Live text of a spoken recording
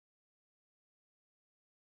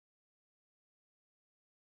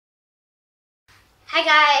Hi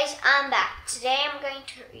guys, I'm back. Today I'm going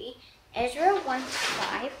to read Ezra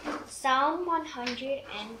 1-5, Psalm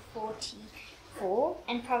 144,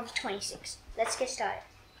 and Proverbs 26. Let's get started.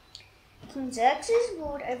 King Xerxes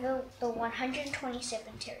ruled over the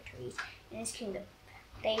 127 territories in his kingdom.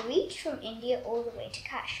 They reached from India all the way to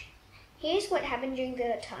Kash. Here's what happened during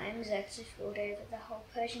the time Xerxes ruled over the whole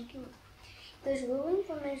Persian kingdom. He was ruling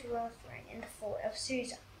from his royal throne in the fort of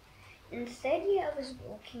Susa. In the third year of his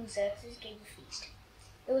rule, King Xerxes gave a feast.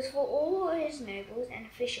 It was for all his nobles and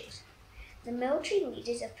officials. The military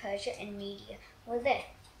leaders of Persia and Media were there.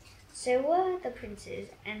 So were the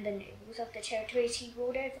princes and the nobles of the territories he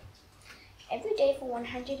ruled over. Every day for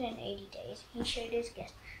 180 days, he showed his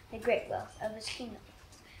guests the great wealth of his kingdom.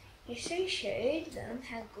 He so showed them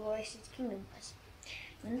how glorious his kingdom was.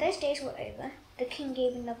 When those days were over, the king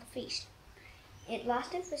gave another feast. It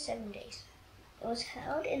lasted for 7 days. It was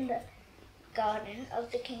held in the garden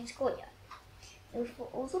of the king's courtyard. It was for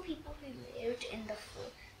all the people who lived in the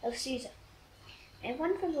fort of Susa.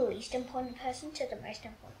 Everyone from the least important person to the most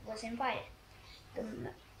important was invited.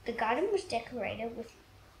 The garden was decorated with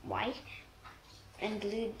white and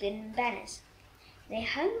blue linen banners. They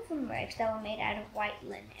hung from ropes that were made out of white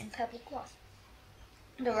linen and purple cloth.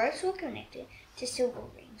 The ropes were connected to silver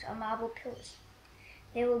rings or marble pillars.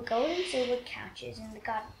 There were gold and silver couches in the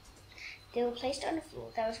garden. They were placed on a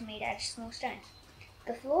floor that was made out of small stones.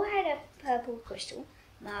 The floor had a purple crystal,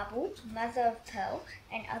 marble, mother of pearl,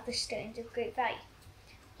 and other stones of great value.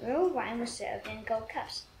 Royal wine was served in gold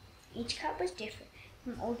cups. Each cup was different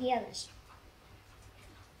from all the others.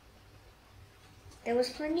 There was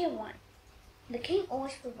plenty of wine. The king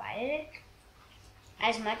always provided it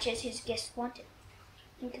as much as his guests wanted.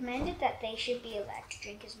 He commanded that they should be allowed to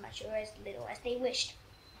drink as much or as little as they wished.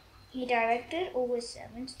 He directed all his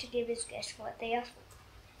servants to give his guests what they asked for.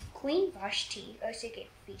 Queen Vashti also gave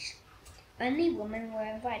a feast. Only women were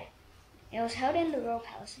invited. It was held in the royal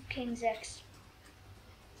palace of King Xerxes.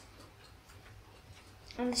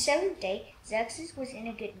 On the 7th day, Xerxes was in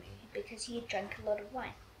a good mood because he had drunk a lot of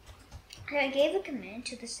wine. So he gave a command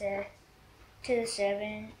to the seven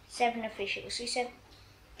officials who said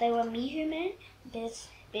they were Mehuman,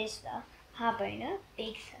 Biztha, Harbona,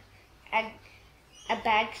 Bigtha,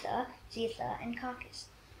 Abagtha, Zitha, and Carcass.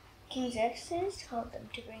 King Xerxes told them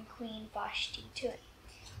to bring Queen Vashti to him.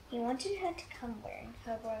 He wanted her to come wearing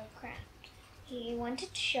her royal crown. He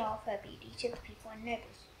wanted to show off her beauty to the people and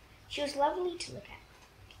nobles. She was lovely to look at.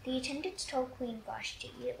 The attendants told Queen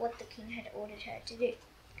Vashti what the king had ordered her to do,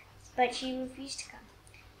 but she refused to come.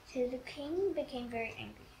 So the king became very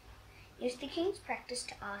angry. It was the king's practice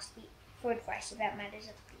to ask for advice about matters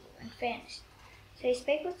of law and fairness. So he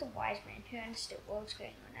spoke with the wise men who understood what was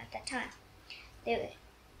going on at that time.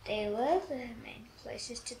 They were the men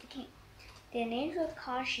closest to the king. Their names were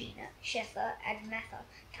Karshina, Shetha, Admatha,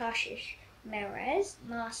 Tarshish, Meres,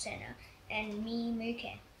 Marsena, and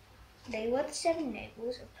Memucan. They were the 7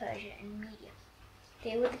 nobles of Persia and Media.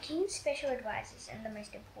 They were the king's special advisors and the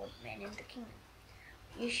most important men in the kingdom.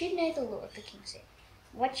 You should know the law, the king said.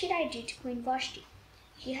 What should I do to Queen Vashti?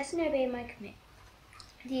 She hasn't obeyed my command.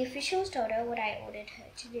 The officials told her what I ordered her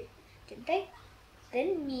to do, didn't they?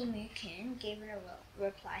 Then Memucan gave a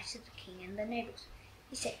reply to the king and the nobles.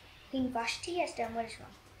 He said, Queen Vashti has done what is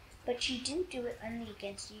wrong, but she didn't do it only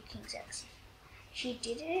against you, King Xerxes. She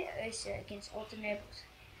did it also against all the nobles,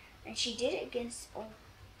 and she did it against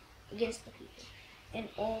the people in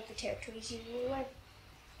all the territories you rule over.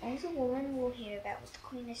 All the women will hear about what the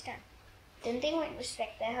queen has done. Then they won't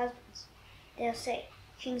respect their husbands. They'll say,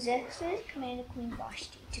 King Xerxes commanded Queen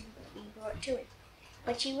Vashti to be brought to him,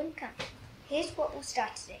 but she wouldn't come. Here's what will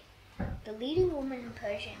start today. The leading women in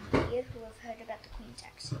Persia and Media who have heard about the queen's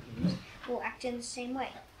actions will act in the same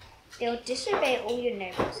way. They will disobey all your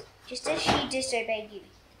nobles, just as she disobeyed you.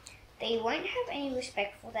 They won't have any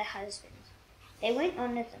respect for their husbands. They won't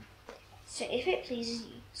honor them. So if it pleases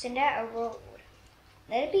you, send out a royal order.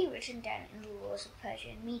 Let it be written down in the laws of Persia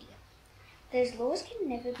and Media. Those laws can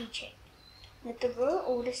never be changed. Let the royal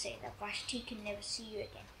order say that Vashti can never see you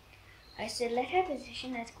again. So let her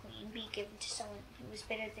position as queen be given to someone who is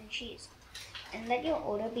better than she is, and let your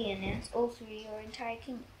order be announced all through your entire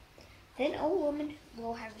kingdom. Then all women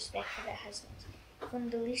will have respect for their husbands,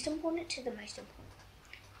 from the least important to the most important.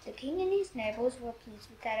 The king and his nobles were pleased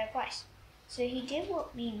with that advice, so he did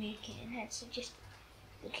what Memucan had suggested.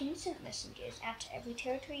 The king sent messengers out to every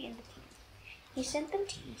territory in the kingdom. He sent them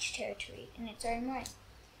to each territory in its own way.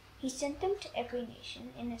 He sent them to every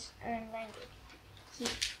nation in its own language.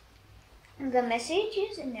 The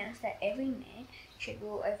messages announced that every man should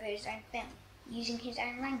rule over his own family, using his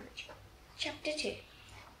own language. Chapter 2.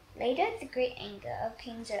 Later, the great anger of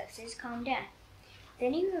King Xerxes calmed down.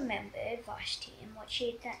 Then he remembered Vashti and what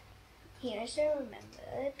she had done. He also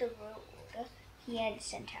remembered the royal order he had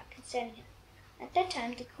sent out concerning her. At that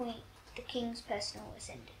time, the king's personal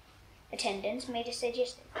attendants made a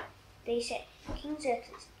suggestion. They said, "King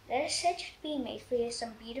Xerxes, let a search be made for you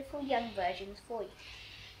some beautiful young virgins for you.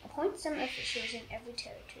 Appoint some officials in every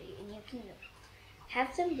territory in your kingdom.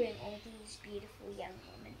 Have them bring all these beautiful young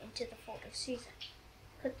women into the fort of Susa.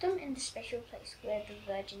 Put them in the special place where the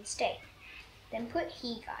virgins stay. Then put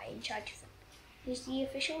Hegai in charge of them. He's the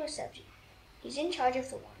official subject. He's in charge of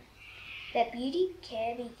the woman. Let beauty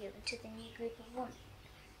care be given to the new group of women.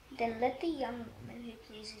 Then let the young woman who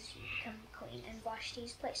pleases you become queen in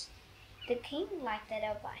Vashti's place." The king liked that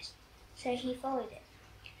advice, so he followed it.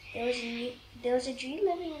 There was a Jew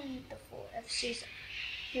living in the fort of Susa,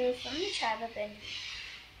 who was from the tribe of Benjamin.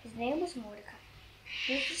 His name was Mordecai.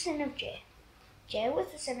 He was the son of Jair. Jair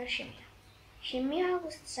was the son of Shimeah. Shimeah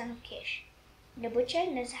was the son of Kish.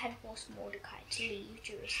 Nebuchadnezzar had forced Mordecai to leave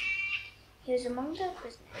Jerusalem. He was among the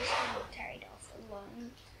prisoners who were carried off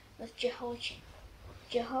along with Jehoiachin.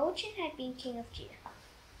 Jehoiachin had been king of Judah.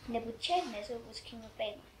 Nebuchadnezzar was king of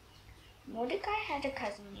Babylon. Mordecai had a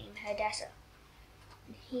cousin named Hadassah.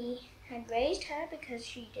 He had raised her because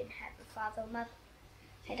she didn't have a father or mother.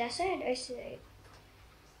 Hadassah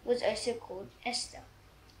was also called Esther.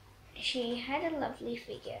 She had a lovely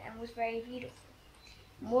figure and was very beautiful.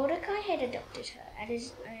 Mordecai had adopted her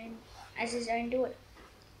as his own daughter.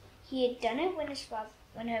 He had done it when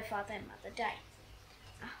her father and mother died.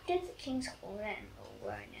 After the king's order and law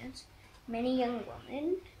were announced, many young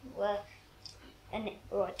women were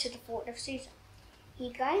brought to the fort of Susa.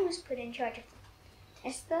 Hegai was put in charge of them.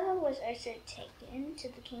 Esther was also taken to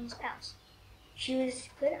the king's palace. She was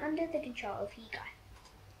put under the control of Hegai,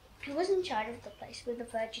 who was in charge of the place where the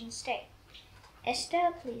virgins stayed.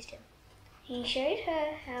 Esther pleased him. He showed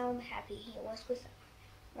her how happy he was with her.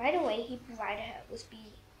 Right away he provided her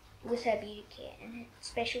with her beauty care and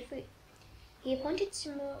special food. He appointed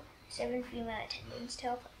 7 female attendants to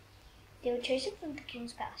help her. They were chosen from the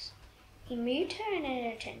king's palace. He moved her and her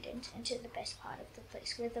attendants into the best part of the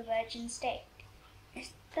place where the virgins stayed.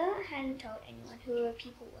 Esther hadn't told anyone who her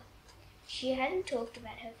people were. She hadn't talked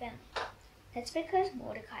about her family. That's because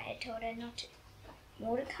Mordecai had told her not to.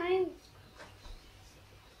 Mordecai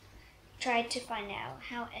tried to find out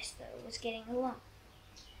how Esther was getting along.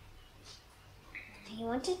 He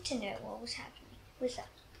wanted to know what was happening with her.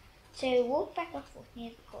 So he walked back and forth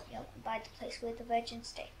near the courtyard by the place where the virgins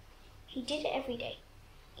stayed. He did it every day.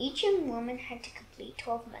 Each young woman had to complete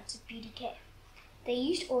 12 months of beauty care. They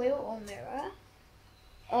used oil of myrrh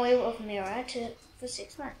for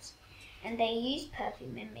 6 months, and they used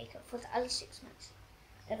perfume and makeup for the other 6 months.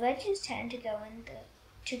 The virgin's turn to go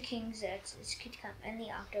to King Xerxes could come only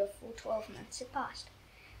after a full 12 months had passed.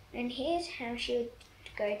 And here's how she would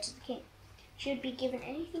go to the king. She would be given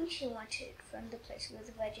anything she wanted from the place where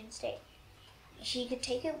the virgin stayed. She could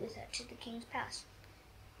take it with her to the king's palace.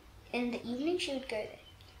 In the evening she would go there.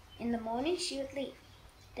 In the morning she would leave.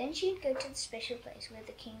 Then she would go to the special place where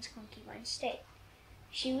the king's concubines stayed.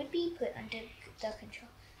 She would be put under the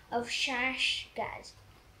control of Shashgaz.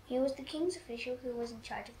 He was the king's official who was in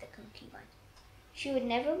charge of the concubines. She would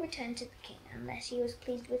never return to the king unless he was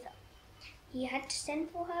pleased with her. He had to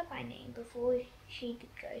send for her by name before she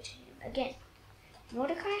could go to him again.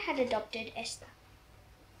 Mordecai had adopted Esther.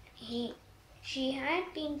 She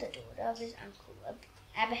had been the daughter of his uncle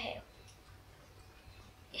Abihail.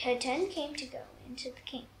 Her turn came to go into the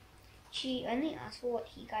king. She only asked for what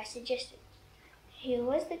Hegai suggested. He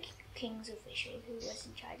was the king's official who was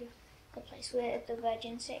in charge of the place where the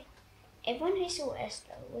virgins stayed. Everyone who saw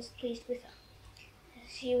Esther was pleased with her.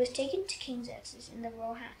 She was taken to King Xerxes in the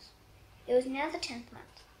royal house. It was now the 10th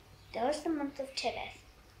month. That was the month of Tebeth.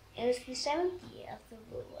 It was the 7th year of the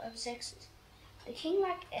rule of Xerxes. The king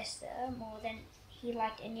liked Esther more than he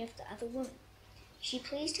liked any of the other women. She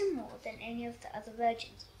pleased him more than any of the other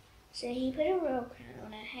virgins, so he put a royal crown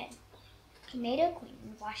on her head. He made her queen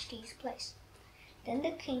in Vashti's place. Then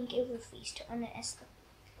the king gave a feast to honor Esther.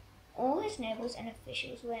 All his nobles and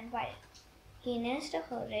officials were invited. He announced a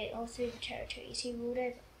holiday all through the territories he ruled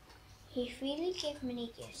over. He freely gave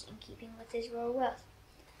many gifts in keeping with his royal wealth.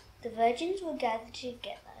 The virgins were gathered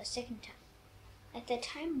together a second time. At that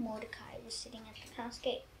time Mordecai was sitting at the palace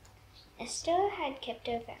gate. Esther had kept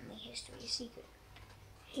her family history a secret.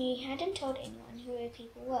 He hadn't told anyone who her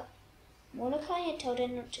people were. Mordecai had told her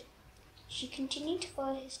not to. She continued to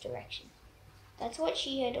follow his direction. That's what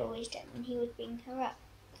she had always done when he was bringing her up.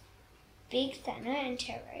 Big Thana and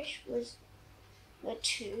Teresh were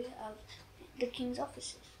 2 of the king's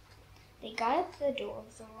officers. They guarded the door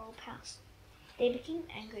of the royal palace. They became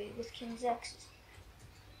angry with King Xerxes.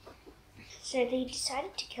 So they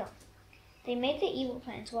decided to kill him. They made their evil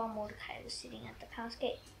plans while Mordecai was sitting at the palace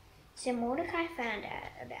gate. So Mordecai found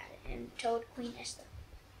out about it and told Queen Esther.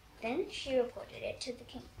 Then she reported it to the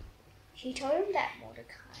king. She told him that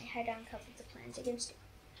Mordecai had uncovered the plans against him.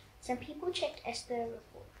 Some people checked Esther's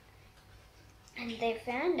report, and they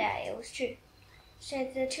found out it was true. So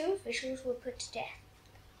the two officials were put to death.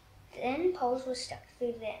 Then poles were stuck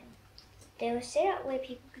through them. They were set up where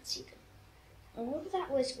people could see them. All of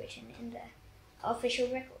that was written in the official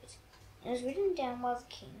records. It was written down while the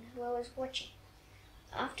king was watching.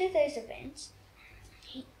 After those events,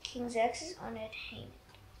 King Xerxes honored Haman.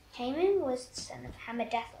 Haman was the son of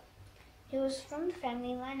Hammedatha. He was from the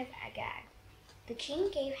family line of Agag. The king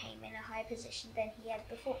gave Haman a higher position than he had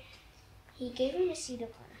before. He gave him a seat of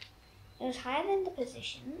honor. It was higher than the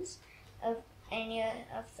positions of any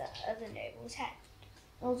of the other nobles had.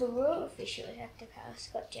 All the royal officials at the palace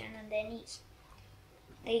got down on their knees.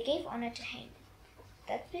 They gave honor to Haman.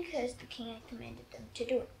 That's because the king had commanded them to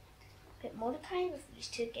do it. But Mordecai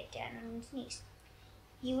refused to get down on his knees.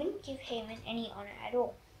 He wouldn't give Haman any honor at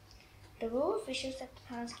all. The royal officials at the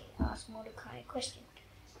palace gate asked Mordecai a question.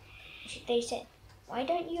 They said, "Why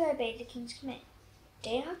don't you obey the king's command?"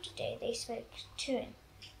 Day after day they spoke to him,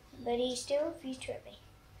 but he still refused to obey.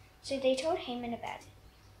 So they told Haman about it.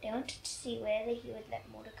 They wanted to see whether he would let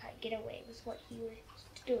Mordecai get away with what he was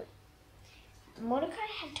doing. Mordecai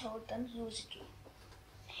had told them he was a Jew.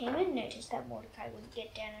 Haman noticed that Mordecai wouldn't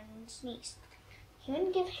get down on his knees. He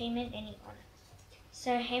wouldn't give Haman any honor.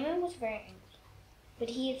 So Haman was very angry. But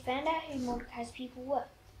he had found out who Mordecai's people were.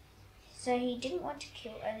 So he didn't want to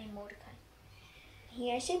kill only Mordecai.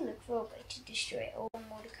 He also looked for a way to destroy all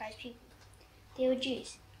Mordecai's people. They were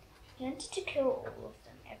Jews. He wanted to kill all of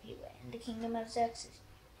them everywhere in the kingdom of Xerxes.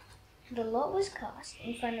 The lot was cast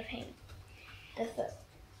in front of Haman.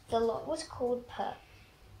 The lot was called Pur.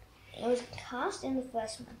 It was cast in the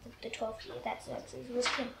first month of the 12th year that Xerxes was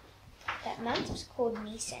king. That month was called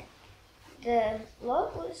Nisan. The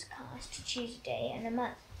lot was cast to choose a day and a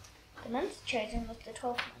month. The month chosen was the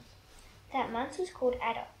 12th month. That month was called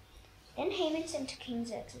Adar. Then Haman sent to King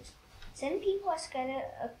Xerxes, "Send people are scattered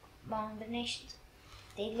among the nations.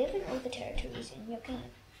 They live in all the territories in your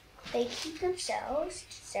kingdom. They keep themselves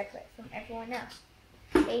separate from everyone else.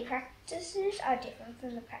 Their practices are different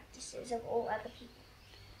from the practices of all other people.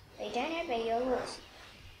 They don't obey your laws.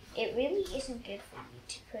 It really isn't good for you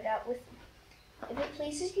to put up with them. If it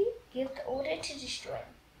pleases you, give the order to destroy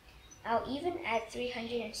them. I'll even add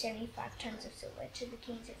 375 tons of silver to the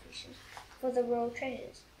king's officials for the royal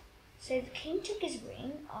treasures." So the king took his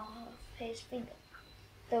ring off his finger.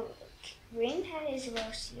 The ring had his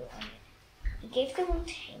royal seal on it. He gave the ring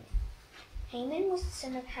to Haman. Haman was the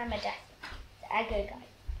son of Hammedatha, the Agagite.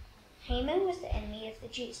 Haman was the enemy of the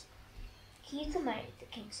Jews. "Keep the money," the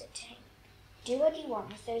king said to Haman. "Do what you want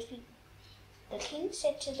with those people." The king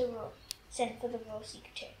sent for the royal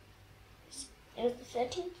secretary. It was the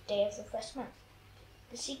 13th day of the first month.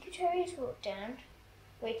 The secretaries wrote down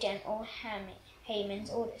all Haman's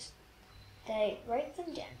orders. They wrote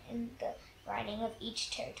them down in the writing of each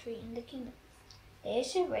territory in the kingdom. They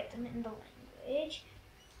also wrote them in the language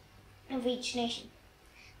of each nation.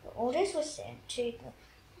 The orders were sent to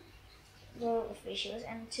the royal officials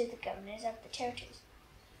and to the governors of the territories.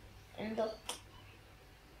 And the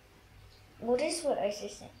orders were also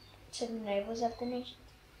sent to the nobles of the nations.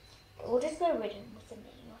 The orders were written with the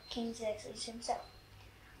name of King Xerxes himself,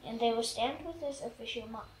 and they were stamped with his own official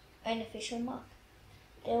mark.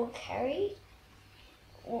 They were carried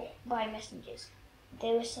by messengers.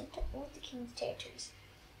 They were sent to all the king's territories.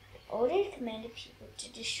 The orders commanded people to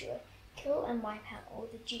destroy, kill, and wipe out all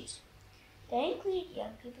the Jews. They included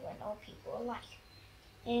young people and old people alike.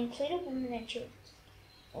 It included women and children.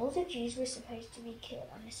 All the Jews were supposed to be killed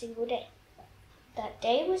on a single day. That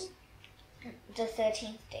day was the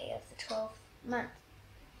 13th day of the 12th month.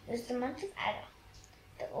 It was the month of Adar.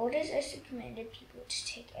 The orders also commanded people to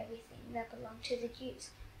take everything that belonged to the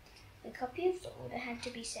Jews. A copy of the order had to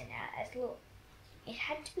be sent out as law. It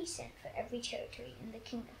had to be sent for every territory in the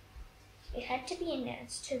kingdom. It had to be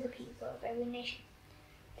announced to the people of every nation.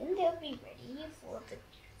 Then they would be ready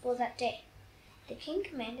for that day. The king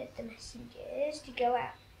commanded the messengers to go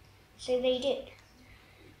out, so they did.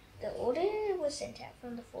 The order was sent out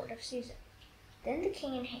from the fort of Susa. Then the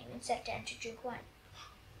king and Haman sat down to drink wine.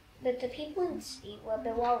 But the people in the city were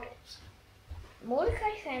bewildered.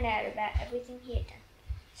 Mordecai found out about everything he had done,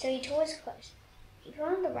 so he tore his clothes. He put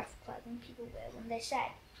on the rough clothing people wear when they're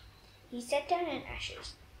sad. He sat down in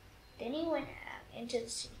ashes. Then he went out into the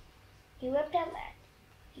city. He wept out loud.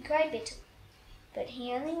 He cried bitterly, but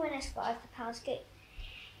he only went as far as the palace gate.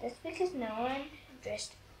 That's because no one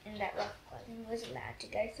dressed in that rough clothing was allowed to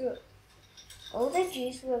go through it. All the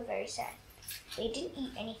Jews were very sad. They didn't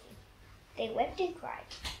eat anything. They wept and cried.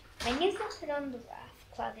 Many of them put on the rough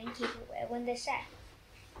clothing people wear when they're sad.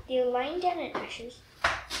 They were lying down in ashes.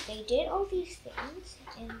 They did all these things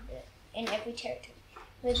in every territory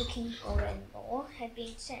where the king or in-law had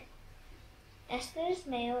been sent. Esther's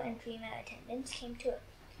male and female attendants came to her.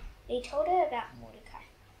 They told her about Mordecai,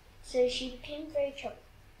 so she became very troubled.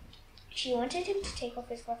 She wanted him to take off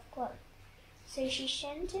his rough clothing, so she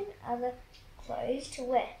sent him other clothes to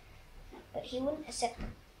wear, but he wouldn't accept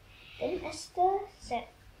them. Then Esther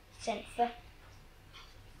sent for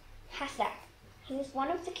Hathach. He was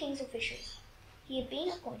one of the king's officials. He had been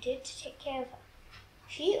appointed to take care of her.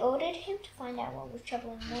 She ordered him to find out what was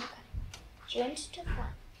troubling Mordecai. She wanted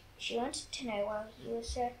to know why he was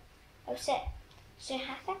so upset. So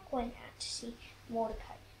Hathach went out to see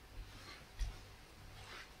Mordecai.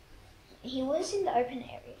 He was in the open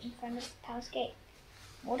area in front of the palace gate.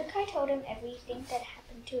 Mordecai told him everything that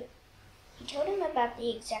happened to him. He told him about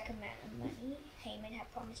the exact amount of money Haman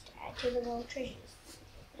had promised to add to the royal treasures.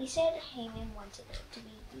 He said Haman wanted it to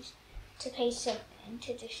be used to pay some men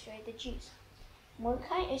to destroy the Jews.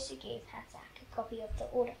 Mordecai also gave Hathach a copy of the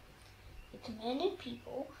order. It commanded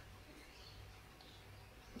people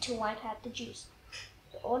to wipe out the Jews.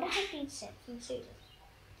 The order had been sent from Caesar.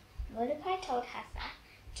 Mordecai told Hathach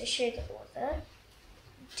to show the order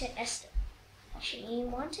to Esther. She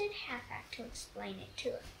wanted Hathach to explain it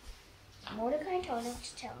to her. Mordecai told him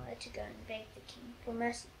to tell her to go and beg the king for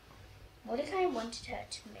mercy. Mordecai wanted her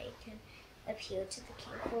to make an appeal to the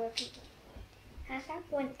king for a people.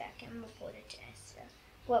 Hathach went back and reported to Esther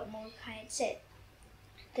what Mordecai had said.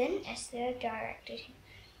 Then Esther directed him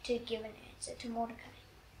to give an answer to Mordecai.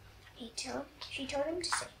 She told him to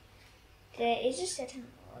say, "There is a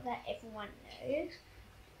certain law that everyone knows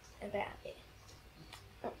about it.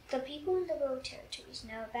 The people in the royal territories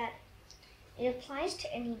know about it. It applies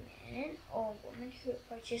to any man or woman who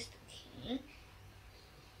approaches the king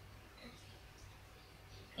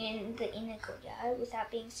in the inner courtyard without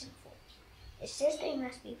being sent for. It says they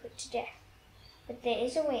must be put to death. But there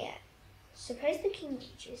is a way out. Suppose the king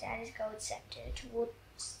reaches out his gold scepter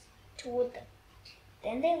toward them.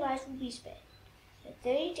 Then their lives will be spared. But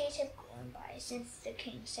 30 days have gone by since the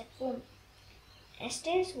king sent for me."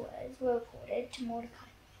 Esther's words were reported to Mordecai.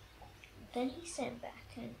 Then he sent back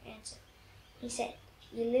an answer. He said,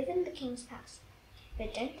 "You live in the king's palace,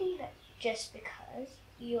 but don't think that just because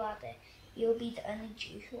you are there, you will be the only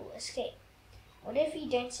Jew who will escape. What if you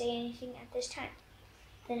don't say anything at this time?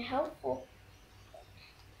 Then help for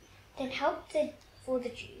the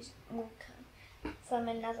Jews will come from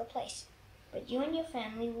another place, but you and your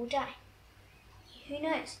family will die. Who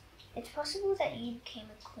knows? It's possible that you became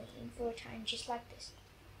a queen for a time just like this."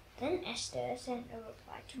 Then Esther sent a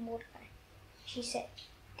reply to Mordecai. She said,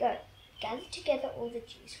 "Go, gather together all the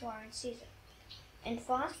Jews who are in Caesar, and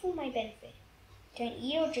fast for my benefit. Don't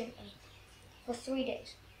eat or drink anything for 3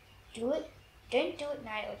 days. Don't do it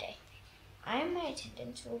night or day. I and my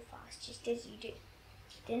attendants will fast just as you do.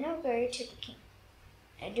 Then I'll go to the king.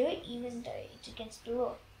 I'll do it even though it's against the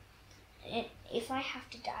law. And if I have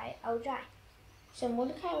to die, I'll die." So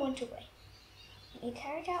Mordecai went away. He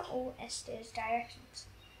carried out all Esther's directions.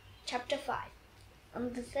 Chapter 5.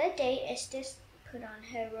 On the 3rd day, Esther put on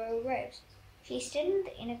her royal robes. She stood in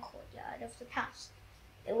the inner courtyard of the palace.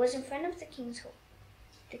 It was in front of the king's hall.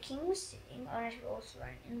 The king was sitting on his royal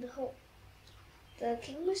throne in the hall.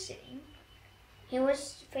 He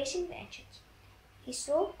was facing the entrance. He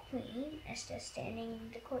saw Queen Esther standing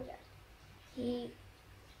in the courtyard. He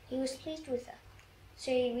was pleased with her,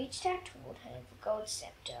 so he reached out toward her the gold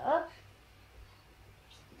scepter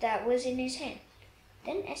that was in his hand.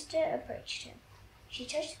 Then Esther approached him. She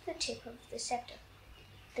touched the tip of the scepter.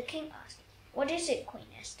 The king asked, "What is it, Queen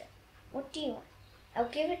Esther? What do you want? I'll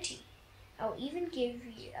give it to you. I'll even give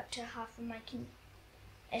you up to half of my kingdom."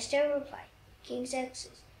 Esther replied, "King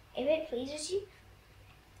Xerxes, if it pleases you,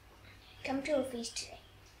 come to a feast today.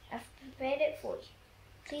 I've prepared it for you.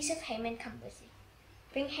 Please have Haman come with you."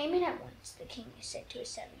 "Bring Haman at once," the king said to his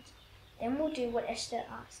servants. "Then we'll do what Esther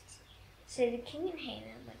asks." So the king and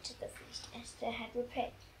Haman went to the feast Esther had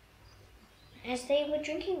prepared. As they were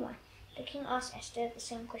drinking wine, the king asked Esther the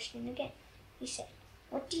same question again. He said,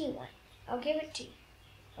 "What do you want? I'll give it to you.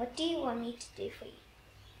 What do you want me to do for you?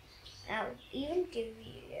 I'll even give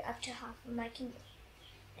you up to half of my kingdom."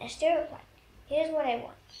 Esther replied, "Here's what I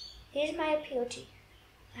want. Here's my appeal to you.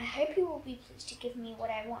 I hope you will be pleased to give me what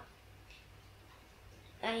I want.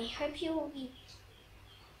 I hope you will be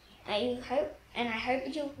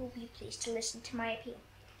pleased to listen to my appeal.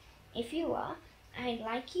 If you are, I'd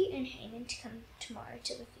like you and Haman to come tomorrow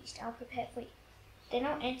to the feast I'll prepare for you. Then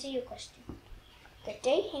I'll answer your question." That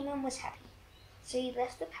day Haman was happy, so he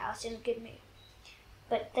left the palace in a good mood.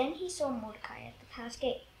 But then he saw Mordecai at the palace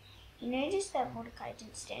gate. He noticed that Mordecai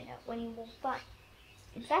didn't stand up when he walked by.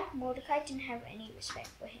 In fact, Mordecai didn't have any respect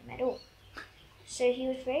for him at all. So he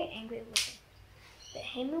was very angry with him. But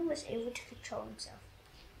Haman was able to control himself.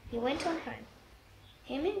 He went on home.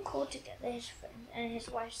 Haman called together his friends and his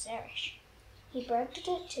wife Zeresh. He bragged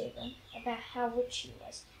to them about how rich he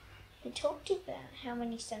was. He talked about how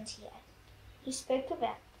many sons he had. He spoke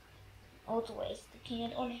about all the ways the king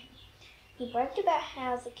had honored him. He bragged about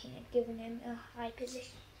how the king had given him a high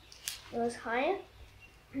position. It was higher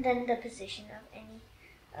than the position of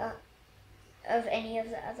any of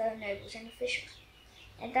the other nobles and officials.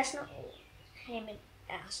 And that's not all. Haman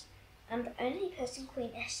asked, "I'm the only person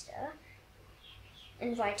Queen Esther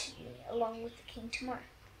invited me along with the king tomorrow.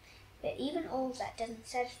 But even all of that doesn't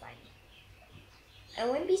satisfy me. I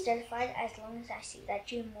won't be satisfied as long as I see that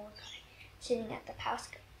Jew Mordecai sitting at the palace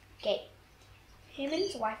gate."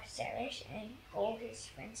 Haman's wife Zeresh and all his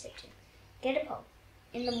friends said to him, "Get a pole.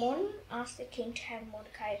 In the morning, ask the king to have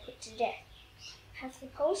Mordecai put to death. Have the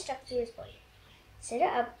pole stuck to his body. Set it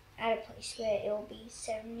up at a place where it will be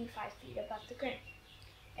 75 feet above the ground.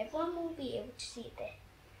 Everyone will be able to see it there.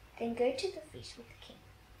 Then go to the feast with the king.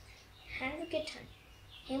 Have a good time."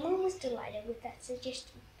 Haman was delighted with that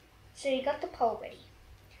suggestion, so he got the pole ready.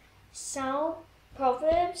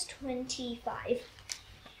 Proverbs 26.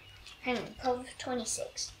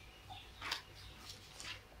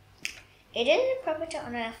 It isn't proper to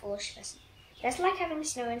honor a foolish person. That's like having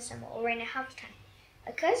snow in summer or rain at half time.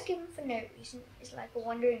 A curse given for no reason is like a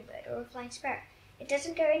wandering bird or a flying sparrow. It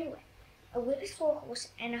doesn't go anywhere. A whip is for a horse,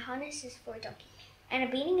 and a harness is for a donkey, and a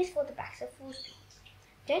beating is for the backs of foolish people.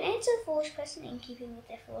 Don't answer a foolish person in keeping with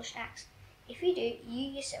their foolish acts. If you do,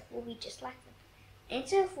 you yourself will be just like them.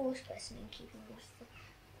 Answer a foolish person in keeping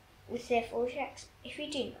with their foolish acts. If you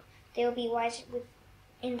do not, they will be wise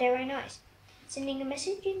in their own eyes. Sending a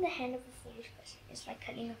message in the hand of a foolish person is like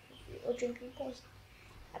cutting off a fruit or drinking poison.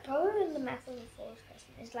 A proverb in the mouth of a foolish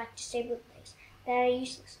person is like disabled legs that are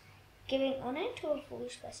useless. Giving honor to a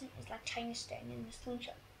foolish person is like tying a stone in a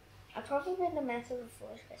slingshot. A proverb in the mouth of a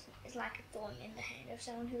foolish person is like a thorn in the hand of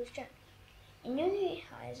someone who is drunk. Anyone who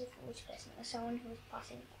hires a foolish person or someone who is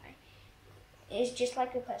passing by is just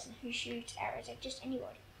like a person who shoots arrows at just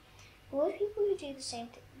anybody. Foolish people who do the same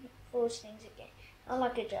foolish things again are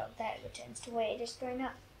like a dog that returns to where it is thrown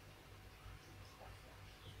up.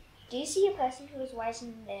 Do you see a person who is wise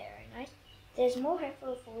in their own eyes? There is more hope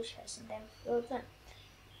for a foolish person than for them.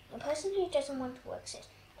 A person who doesn't want to work says,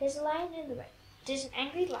 "There's a lion in the road. There's an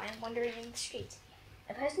angry lion wandering in the streets."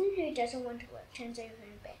 A person who doesn't want to work turns over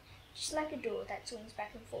in bed, just like a door that swings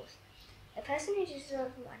back and forth. A person who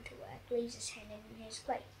doesn't want to work leaves his hand in his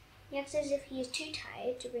plate. He acts as if he is too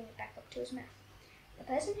tired to bring it back up to his mouth. A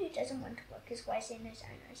person who doesn't want to work is wiser in his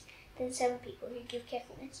own eyes than 7 people who give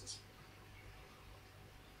careful answers.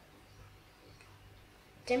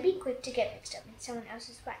 Don't be quick to get mixed up in someone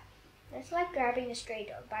else's fight. That's like grabbing a stray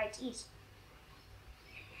dog by its ears.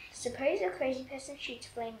 Suppose a crazy person shoots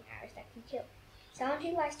flaming arrows that can kill. Someone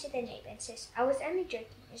who lies to their neighbor and says, "I was only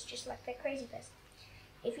joking," is just like that crazy person.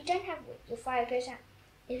 If you don't have wood, your fire goes out.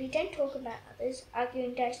 If you don't talk about others,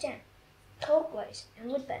 arguing dies down. Talk glows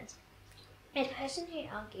and wood burns. A person who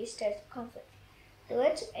argues stirs up conflict. The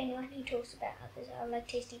words of anyone who talks about others are like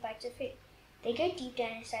tasty bites of food. They go deep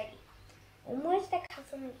down inside you. All words that come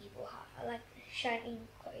from an evil heart are like shining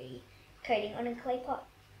coating on a clay pot.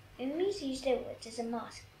 Enemies use their words as a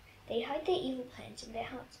mask. They hide their evil plans in their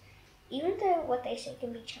hearts. Even though what they say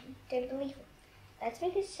can be charming, don't believe them. That's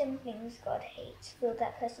because 7 things God hates fill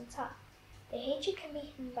that person's heart. The hatred can be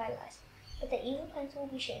hidden by lies, but the evil plans will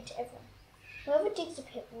be shown to everyone. Whoever digs a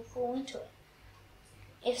pit will fall into it.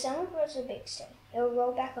 If someone throws a big stone, it will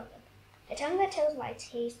roll back on them. A tongue that tells lies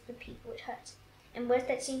hates the people it hurts, and words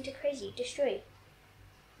that seem too crazy destroy you.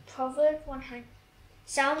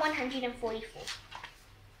 Psalm 144.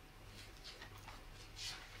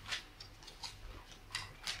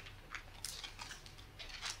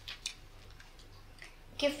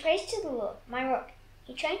 Give praise to the Lord, my rock.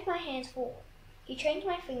 He trained my hands for war. He trained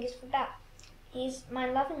my fingers for battle. He is my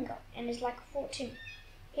loving God, and is like a fort to me.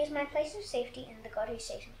 He is my place of safety and the God who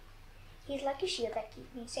saves me. He is like a shield that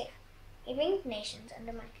keeps me safe. He brings nations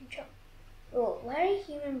under my control. Lord, where are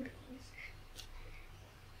human beings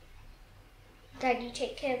that you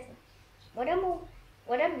take care of them? What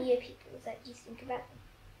are mere people that you think about them?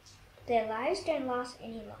 Their lives don't last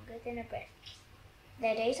any longer than a breath.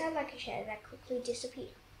 Their days are like a shadow that quickly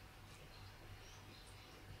disappears.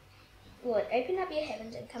 Lord, open up your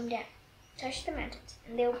heavens and come down. Touch the mountains,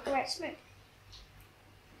 and they will pour out smoke.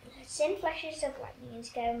 Send flashes of lightning and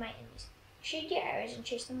scatter my enemies. Shoot your arrows and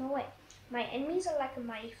chase them away. My enemies are like a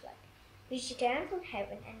mighty flood. Reach down from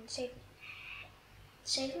heaven and save me.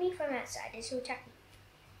 Save me from outsiders who attack me.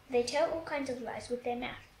 They tell all kinds of lies with their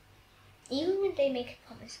mouth. Even when they make a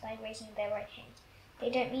promise by raising their right hand, they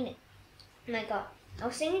don't mean it. My God,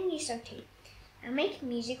 I'll sing a new song to you. I'll make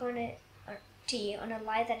music to you on a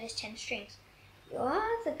lyre that has 10 strings. You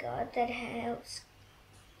are the God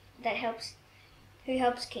who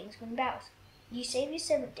helps kings win battles. You save your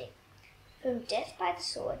servant David. From death by the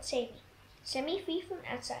sword, save me. Set me free from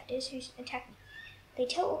outsiders who attack me. They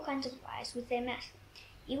tell all kinds of lies with their mouth.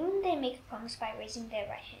 Even when they make a promise by raising their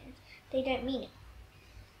right hand, they don't mean it.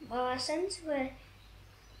 While our sons were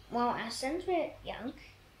young,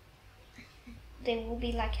 they will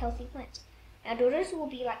be like healthy plants. Our daughters will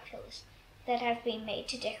be like pillars that have been made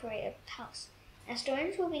to decorate a house. Our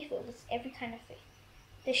storerooms will be filled with every kind of food.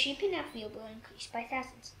 The sheep in our field will increase by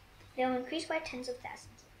thousands. They will increase by tens of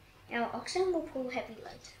thousands. Our oxen will pull heavy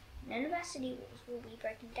loads. None of our city walls will be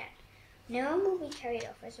broken down. No one will be carried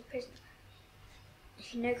off as a prisoner.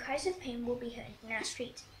 No cries of pain will be heard in our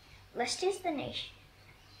streets. Blessed is the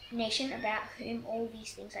nation about whom all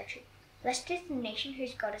these things are true. Blessed is the nation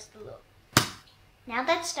whose God is the Lord. Now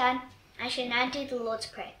that's done, I shall now do the Lord's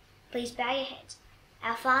Prayer. Please bow your heads.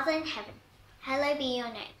 Our Father in heaven, hallowed be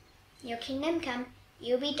your name. Your kingdom come,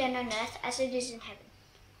 your will be done on earth as it is in heaven.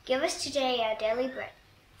 Give us today our daily bread.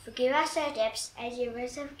 Forgive us our debts as you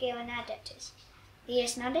also forgive our debtors. Lead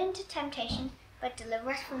us not into temptation, but deliver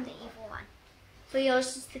us from the evil one. For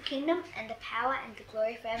yours is the kingdom, and the power, and the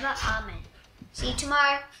glory forever. Amen. See you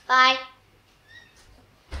tomorrow. Bye.